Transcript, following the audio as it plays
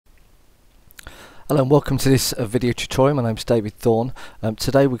Hello and welcome to this video tutorial. My name is David Thorne.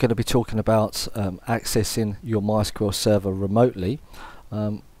 Today we're going to be talking about accessing your MySQL server remotely.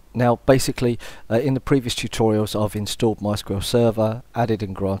 Now basically in the previous tutorials I've installed MySQL server, added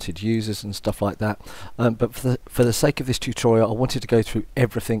and granted users and stuff like that, but for the sake of this tutorial I wanted to go through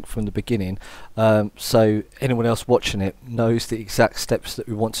everything from the beginning, so anyone else watching it knows the exact steps that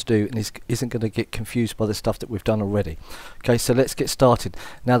we want to do and isn't going to get confused by the stuff that we've done already. Okay, so let's get started.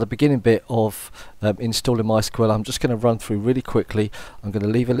 Now the beginning bit of installing MySQL I'm just going to run through really quickly. I'm going to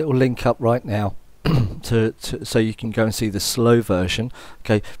leave a little link up right now so you can go and see the slow version,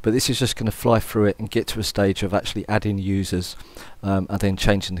 okay, but this is just going to fly through it and get to a stage of actually adding users and then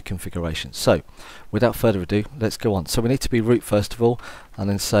changing the configuration. So without further ado, let's go on. So we need to be root first of all, and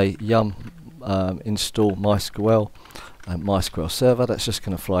then say yum install MySQL and MySQL server. That's just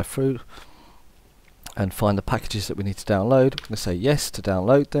going to fly through and find the packages that we need to download. I'm going to say yes to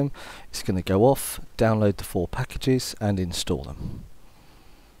download them. It's going to go off, download the 4 packages and install them.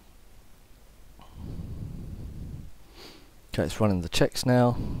 Okay, it's running the checks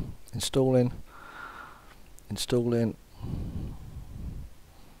now, installing,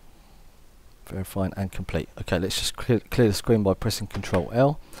 verifying and complete. Okay, let's just clear the screen by pressing Ctrl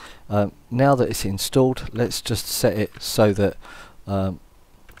L. Now that it's installed, let's just set it so that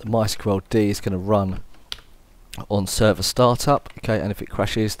MySQLd is going to run on server startup. Okay, and if it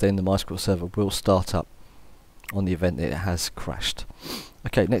crashes then the MySQL server will start up on the event that it has crashed.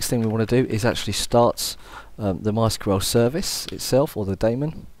 Okay, next thing we want to do is actually start the MySQL service itself, or the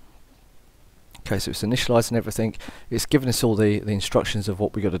daemon. Okay, so it's initializing everything. It's giving us all the instructions of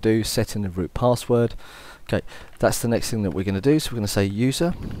what we've got to do, setting the root password. Okay, that's the next thing that we're going to do. So we're going to say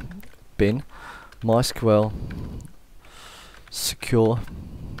user bin MySQL secure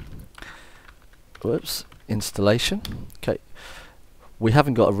installation. Okay, we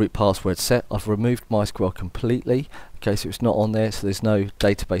haven't got a root password set. I've removed MySQL completely. Okay, so it's not on there, so there's no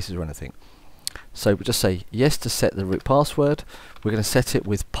databases or anything. So we just say yes to set the root password. We're going to set it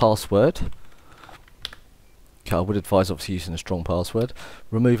with password. Okay, I would advise obviously using a strong password.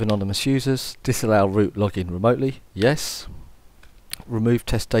 Remove anonymous users. Disallow root login remotely. Yes. Remove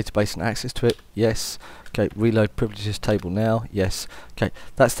test database and access to it. Yes. Okay, reload privileges table now. Yes. Okay,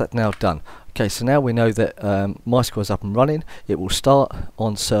 that's that now done. Okay, so now we know that MySQL is up and running. It will start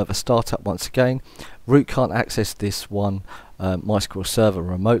on server startup once again. Root can't access this one MySQL server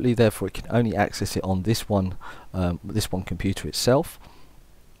remotely, therefore it can only access it on this one computer itself.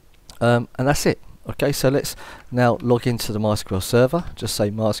 And that's it. Okay, so let's now log into the MySQL server. Just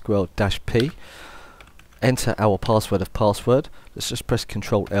say mysql-p. Enter our password of password. Let's just press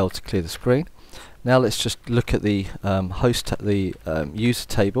Ctrl L to clear the screen. Now let's just look at the user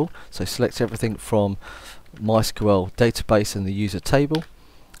table. So select everything from MySQL database and the user table.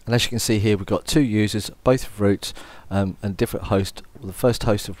 And as you can see here, we've got 2 users, both of root and different host. The first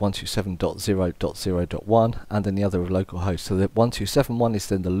host of 127.0.0.1 and then the other of localhost. So the 127.1 is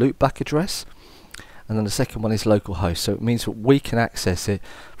then the loopback address, and then the second one is localhost. So it means that we can access it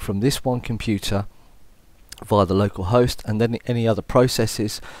from this one computer via the local host, and then any other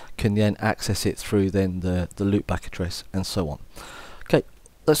processes can then access it through then the loopback address and so on. Okay,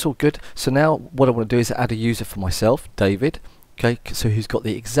 that's all good. So now what I want to do is add a user for myself, David. Okay, so who's got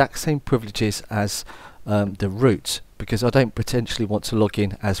the exact same privileges as the root, because I don't potentially want to log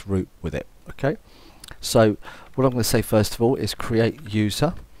in as root with it. Okay, so what I'm going to say first of all is create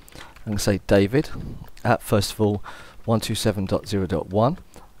user. I'm going to say David at first of all 127.0.1.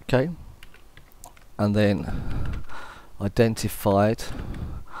 okay, and then identified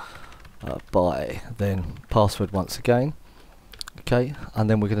by then password once again. Okay, and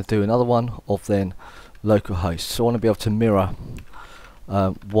then we're going to do another one of then localhost. So I want to be able to mirror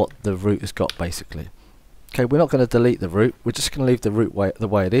what the root has got basically. Okay, we're not going to delete the root, we're just going to leave the root the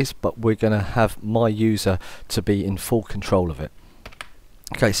way it is, but we're going to have my user to be in full control of it.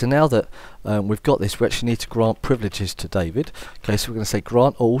 Okay, so now that we've got this, we actually need to grant privileges to David. Okay, so we're going to say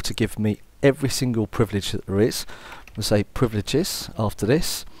grant all to give me every single privilege that there is. We'll say privileges after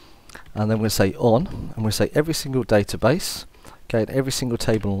this, and then we'll say on, and we'll say every single database. Okay, and every single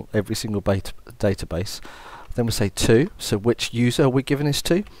table, every single database. Then we'll say to, so which user are we giving this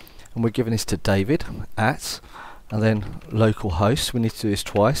to? And we're giving this to David at, and then localhost. We need to do this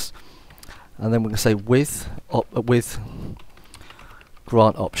twice, and then we're going to say with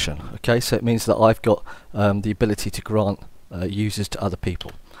grant option. Okay, so it means that I've got the ability to grant users to other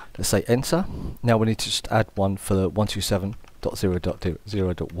people. Let's say enter. Now we need to just add one for the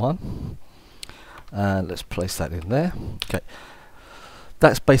 127.0.0.1, and let's place that in there. Okay,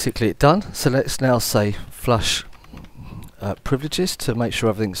 that's basically it done. So let's now say flush privileges to make sure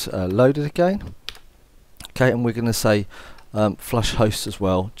everything's loaded again. Okay, and we're going to say flush host as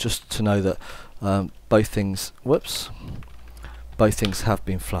well, just to know that both things have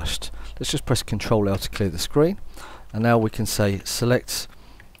been flushed. Let's just press Control L to clear the screen, and now we can say select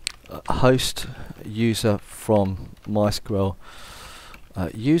host user from MySQL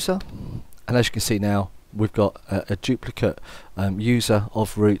user, and as you can see now we've got a duplicate user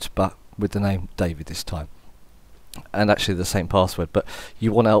of root, but with the name David this time, and actually the same password. But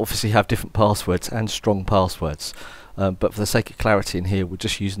you want to obviously have different passwords and strong passwords, but for the sake of clarity in here we're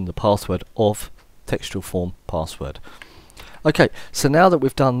just using the password of textual form password. Okay, so now that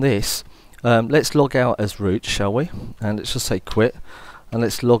we've done this, let's log out as root, shall we, and let's just say quit, and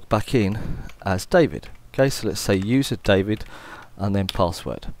let's log back in as David. Okay, so let's say user David and then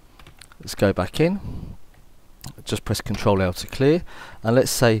password. Let's go back in, just press Control L to clear, and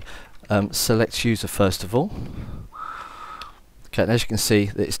let's say select user first of all. Okay, and as you can see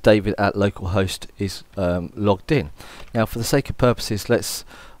that it's David at localhost is logged in. Now for the sake of purposes, let's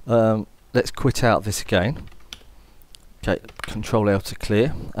quit out this again. Okay, Control L to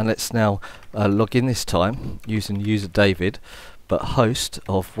clear, and let's now log in this time using user David, but host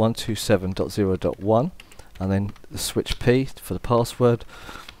of 127.0.1, and then the switch P for the password,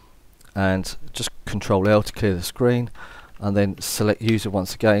 and just Control L to clear the screen, and then select user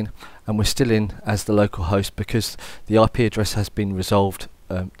once again, and we're still in as the local host because the IP address has been resolved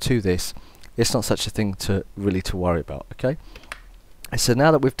to this. It's not such a thing to really worry about. Okay, so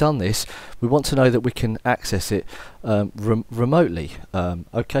now that we've done this, we want to know that we can access it remotely.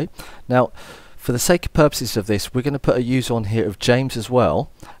 Okay, now for the sake of purposes of this, we're going to put a user on here of James as well,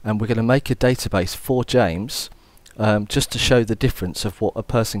 and we're going to make a database for James just to show the difference of what a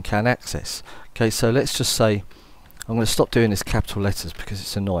person can access. Okay, so let's just say, I'm going to stop doing this capital letters because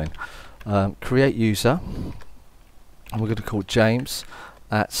it's annoying. Create user, and we're going to call James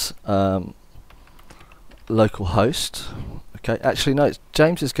at localhost. Okay, actually no,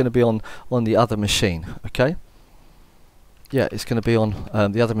 James is going to be on the other machine. Okay, yeah, it's going to be on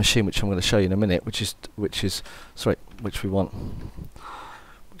the other machine, which I'm going to show you in a minute, which is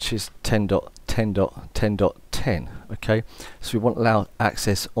 10.10.10.10. okay, so we want to allow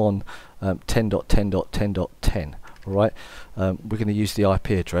access on 10.10.10.10. all right, we're going to use the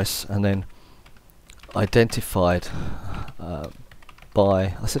IP address, and then identified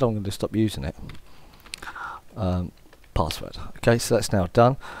by, I said I'm going to stop using it, password. Okay, so that's now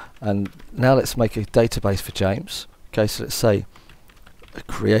done, and now let's make a database for James. Okay, so let's say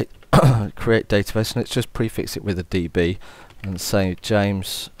create create database, and let's just prefix it with a DB and say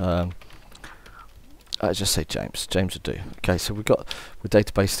James. Just say James. James would do. Okay, so we've got the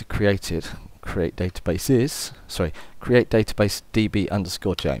database that created. Create database DB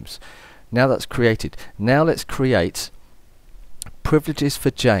underscore James. Now that's created. Now let's create privileges for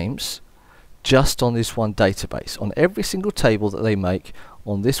James just on this one database, on every single table that they make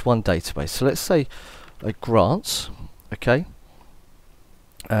on this one database. So let's say grants. Okay,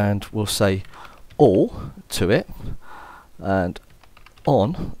 and we'll say all to it, and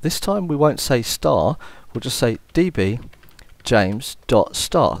on this time we won't say star, we'll just say db james dot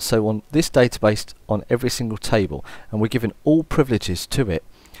star. So on this database, on every single table, and we're giving all privileges to it,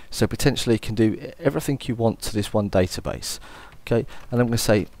 so potentially you can do everything you want to this one database. Okay, and I'm going to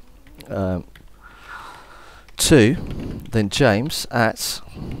say to then James at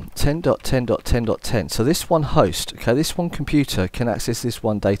 10.10.10.10. so this one host, okay, this one computer can access this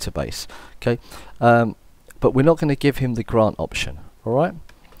one database. Okay, but we're not going to give him the grant option. All right,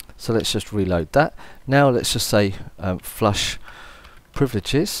 so let's just reload that. Now let's just say flush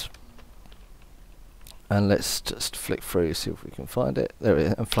privileges, and let's just flick through, see if we can find it. There it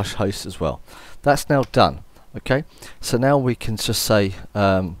is, and flush host as well. That's now done. Okay, so now we can just say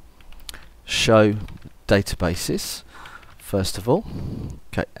show databases first of all.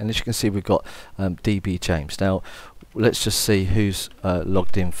 Okay, and as you can see we've got DB James. Now let's just see who's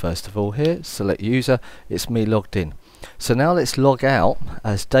logged in first of all here. Select user, it's me logged in. So now let's log out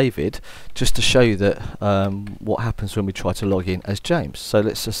as David, just to show you that what happens when we try to log in as James. So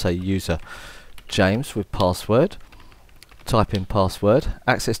let's just say user James with password, type in password,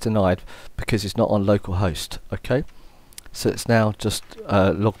 access denied because it's not on localhost. Okay, so it's now just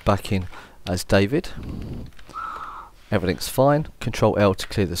log back in as David. Everything's fine. Control L to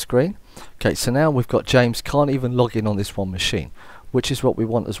clear the screen. Okay, so now we've got James can't even log in on this one machine, which is what we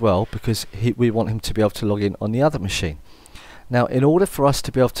want as well, because we want him to be able to log in on the other machine. Now in order for us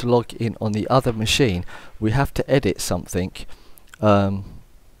to be able to log in on the other machine, we have to edit something on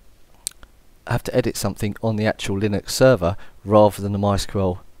the actual Linux server rather than the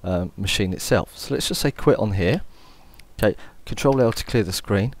MySQL machine itself. So let's just say quit on here. Okay, Control L to clear the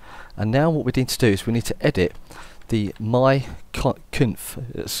screen. And now what we need to do is we need to edit the my.conf,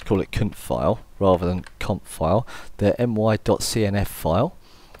 let's call it conf file rather than comp file, the my.cnf file.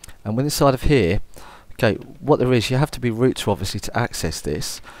 And when inside of here, okay, what there is, you have to be root to obviously to access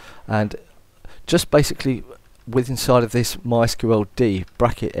this, and just basically with inside of this mysqld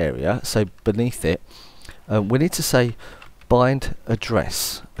bracket area, so beneath it, we need to say bind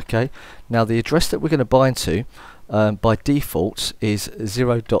address. Okay, now the address that we're going to bind to by default is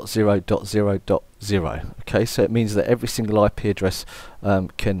 0.0.0.0. Okay, so it means that every single IP address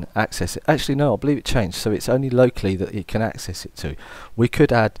can access it. Actually no, I believe it changed, so it's only locally that it can access it to. We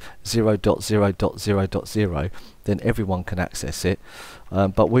could add 0.0.0.0, then everyone can access it,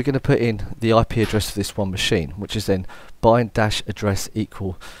 but we're going to put in the IP address of this one machine, which is then bind dash address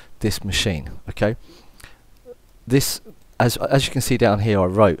equal this machine. Okay, this, as you can see down here, I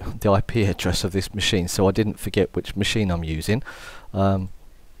wrote the IP address of this machine, so I didn't forget which machine I'm using.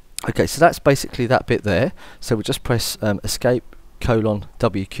 Okay, so that's basically that bit there. So we'll just press escape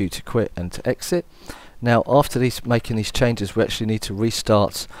 :WQ to quit and to exit. Now after making these changes, we actually need to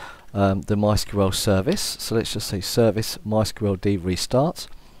restart the MySQL service. So let's just say service mysqld restart.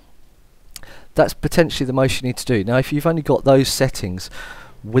 That's potentially the most you need to do. Now if you've only got those settings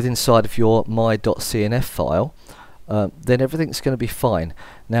within inside of your my.cnf file, then everything's going to be fine.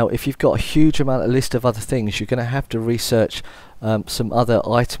 Now if you've got a huge amount of list of other things, you're going to have to research some other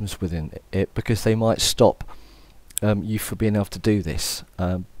items within it, because they might stop you from being able to do this.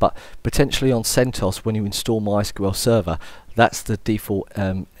 But potentially on CentOS, when you install MySQL Server, that's the default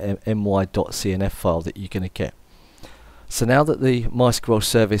my.cnf file that you're going to get. So now that the MySQL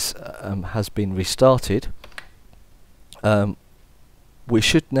service has been restarted, we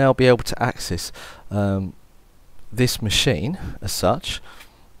should now be able to access this machine as such,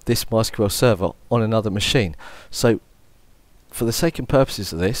 this MySQL server on another machine. So for the sake and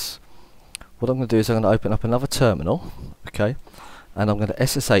purposes of this, what I'm going to do is I'm going to open up another terminal, okay, and I'm going to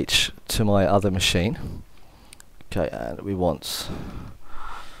SSH to my other machine, okay, and we want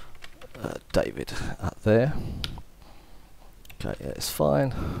David up there. Okay, yeah, it's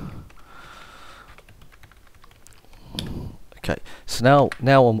fine. Okay, so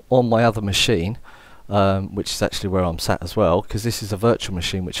now I'm on my other machine, which is actually where I'm sat as well, because this is a virtual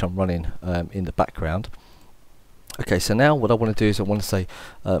machine which I'm running in the background. Okay, so now what I want to do is I want to say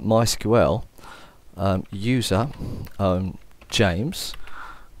MySQL user James,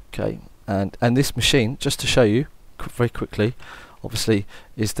 okay, and this machine, just to show you very quickly, obviously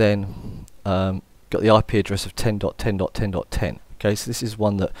is then got the IP address of 10.10.10.10. Okay, so this is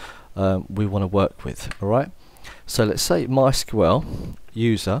one that we want to work with. All right, so let's say MySQL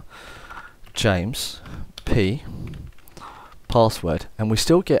user James P password, and we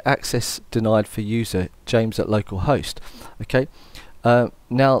still get access denied for user James at localhost. Okay,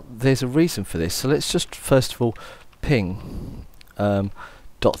 now there's a reason for this, so let's just first of all ping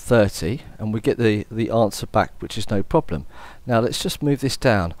 .30, and we get the answer back, which is no problem. Now let's just move this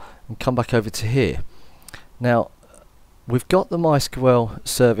down and come back over to here. Now we've got the MySQL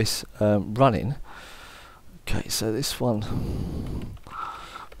service running. Okay, so this one,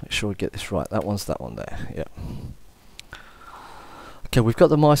 make sure we get this right. That one's that one there. Yeah. Okay, we've got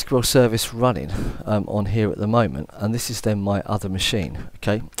the MySQL service running on here at the moment, and this is then my other machine.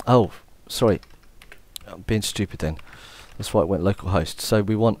 Okay. Oh, sorry, I'm being stupid then. That's why it went localhost. So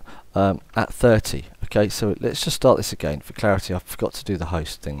we want at 30. Okay, so let's just start this again for clarity. I forgot to do the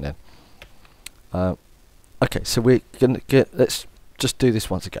host thing then. Okay, so we're gonna let's just do this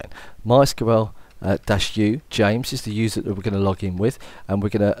once again. MySQL -u James is the user that we're going to log in with, and we're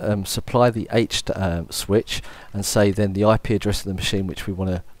going to supply the H switch and say then the IP address of the machine which we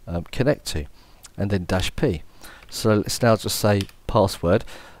want to connect to, and then -p. So let's now just say password.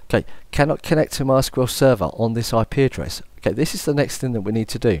 Okay, cannot connect to MySQL server on this IP address. Okay, this is the next thing that we need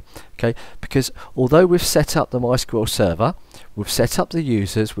to do. Okay, because although we've set up the MySQL server, we've set up the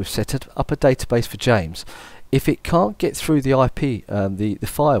users, we've set up a database for James, if it can't get through the IP, the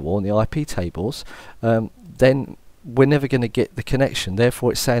firewall and the IP tables, then we're never going to get the connection.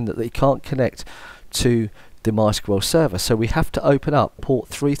 Therefore, it's saying that it can't connect to the MySQL server. So we have to open up port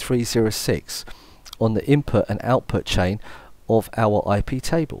 3306 on the input and output chain of our IP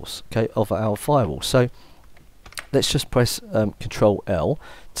tables, okay, of our firewall. So let's just press Control L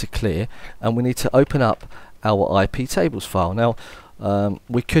to clear, and we need to open up our IP tables file. Now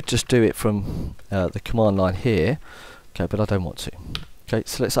we could just do it from the command line here, okay, but I don't want to. Okay,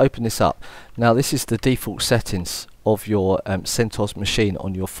 so let's open this up. Now this is the default settings of your CentOS machine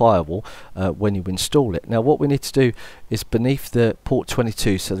on your firewall when you install it. Now what we need to do is beneath the port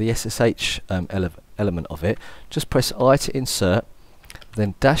 22, so the SSH element of it, just press I to insert,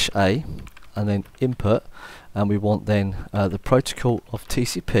 then -A, and then input, and we want then the protocol of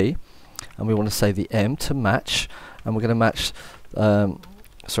TCP, and we want to say the M to match, and we're going to match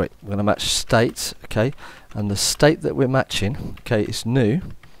we're going to match state, okay, and the state that we're matching, okay, is new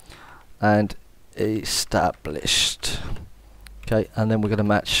and established, okay, and then we're going to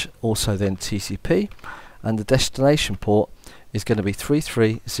match also then TCP, and the destination port is going to be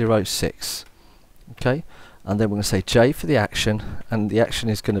 3306, okay, and then we're going to say J for the action, and the action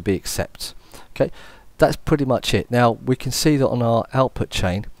is going to be accept. Okay, that's pretty much it. Now we can see that on our output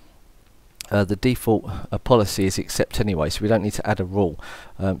chain the default policy is accept anyway, so we don't need to add a rule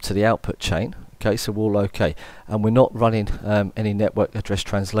to the output chain. Okay, so we're all okay, and we're not running any network address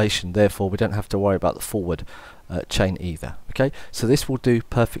translation, therefore we don't have to worry about the forward chain either. Okay, so this will do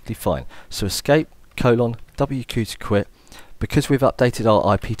perfectly fine. So escape :WQ to quit. Because we've updated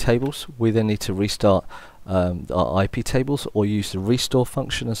our IP tables, we then need to restart our IP tables or use the restore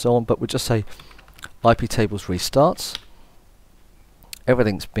function and so on, but we'll just say IP tables restarts.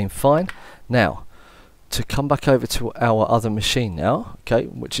 Everything's been fine. Now to come back over to our other machine now, okay,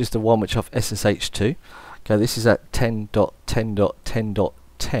 which is the one which I've SSH to. Okay, this is at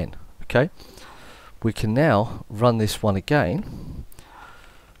 10.10.10.10. okay, we can now run this one again,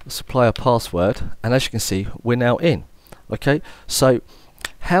 supply a password, and as you can see we're now in. Okay, so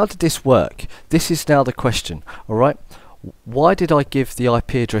how did this work? This is now the question. Alright, why did I give the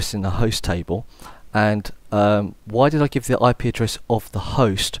IP address in the host table, and why did I give the IP address of the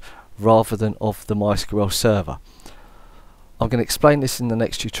host rather than of the MySQL server? I'm going to explain this in the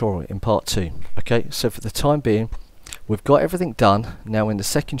next tutorial in part 2. Okay, so for the time being we've got everything done. Now in the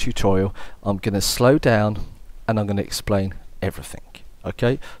second tutorial I'm going to slow down and I'm going to explain everything.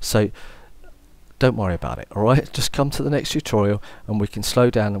 Okay, so don't worry about it, alright? Just come to the next tutorial and we can slow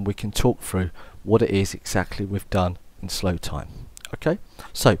down and we can talk through what it is exactly we've done in slow time. Okay,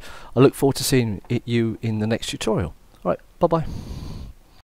 so I look forward to seeing you in the next tutorial. Alright, bye bye.